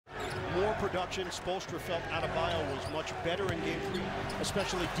production. Spoelstra felt Adebayo was much better in game 3,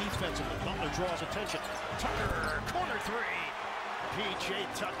 especially defensively. Butler draws attention. Tucker, corner 3. P.J.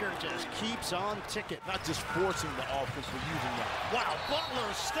 Tucker just keeps on ticking. Not just forcing the offense, but using that. Wow,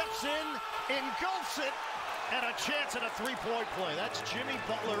 Butler steps in, engulfs it, and a chance at a three-point play. That's Jimmy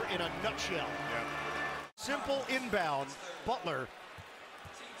Butler in a nutshell. Yeah. Simple inbound, Butler.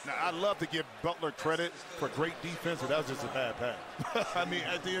 Now, I love to give Butler credit for great defense, but that was just a bad pass. I mean,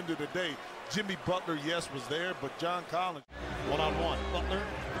 at the end of the day, Jimmy Butler, yes, was there, but John Collins. One-on-one, Butler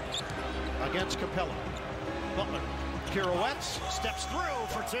against Capella. Butler pirouettes, steps through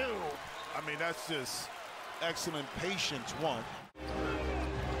for 2. I mean, that's just excellent patience, one.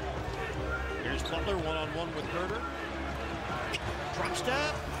 Here's Butler one-on-one with Herder. Drop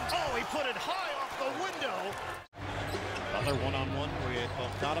step. Oh, he put it high off the window. Butler one-on-one with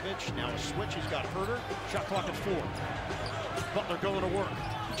Bogdanovich. Now a switch. He's got Herder. Shot clock at 4. Butler going to work.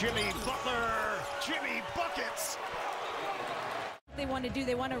 Jimmy Butler. Jimmy buckets. They want to do.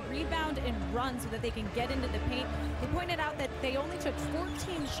 They want to rebound and run so that they can get into the paint. They pointed out that they only took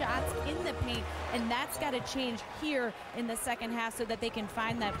 14 shots in the paint, and that's got to change here in the second half so that they can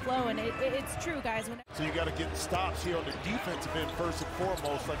find that flow. And it's true, guys. So you got to get stops here on the defensive end first and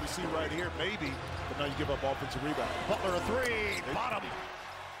foremost, like you see right here, maybe. But now you give up offensive rebound. Butler a 3, bottom.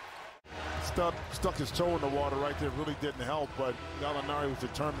 Stuck his toe in the water right there. Really didn't help, but Gallinari was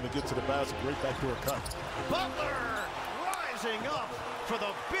determined to get to the basket. Great backdoor cut. Butler rising up for the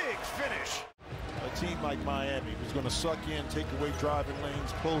big finish. A team like Miami who's going to suck in, take away driving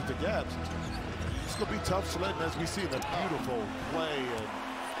lanes, close the gaps. It's going to be tough sledding, as we see the beautiful play and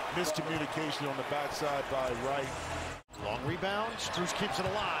miscommunication on the backside by Wright. Long rebound. Strus keeps it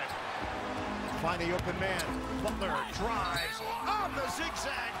alive. Find the open man. Butler drives on the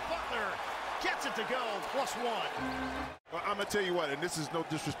zigzag. Butler gets it to go. +1. Well, I'm going to tell you what, and this is no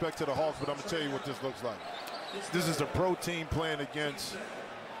disrespect to the Hawks, but I'm going to tell you what this looks like. This is a pro team playing against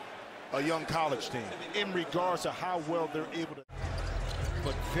a young college team in regards to how well they're able to.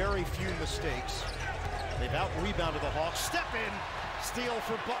 But very few mistakes. They've out-rebounded the Hawks. Step in. Steal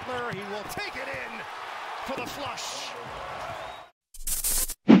for Butler. He will take it in for the flush.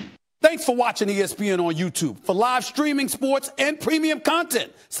 Thanks for watching ESPN on YouTube. For live streaming sports and premium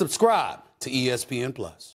content, subscribe to ESPN+.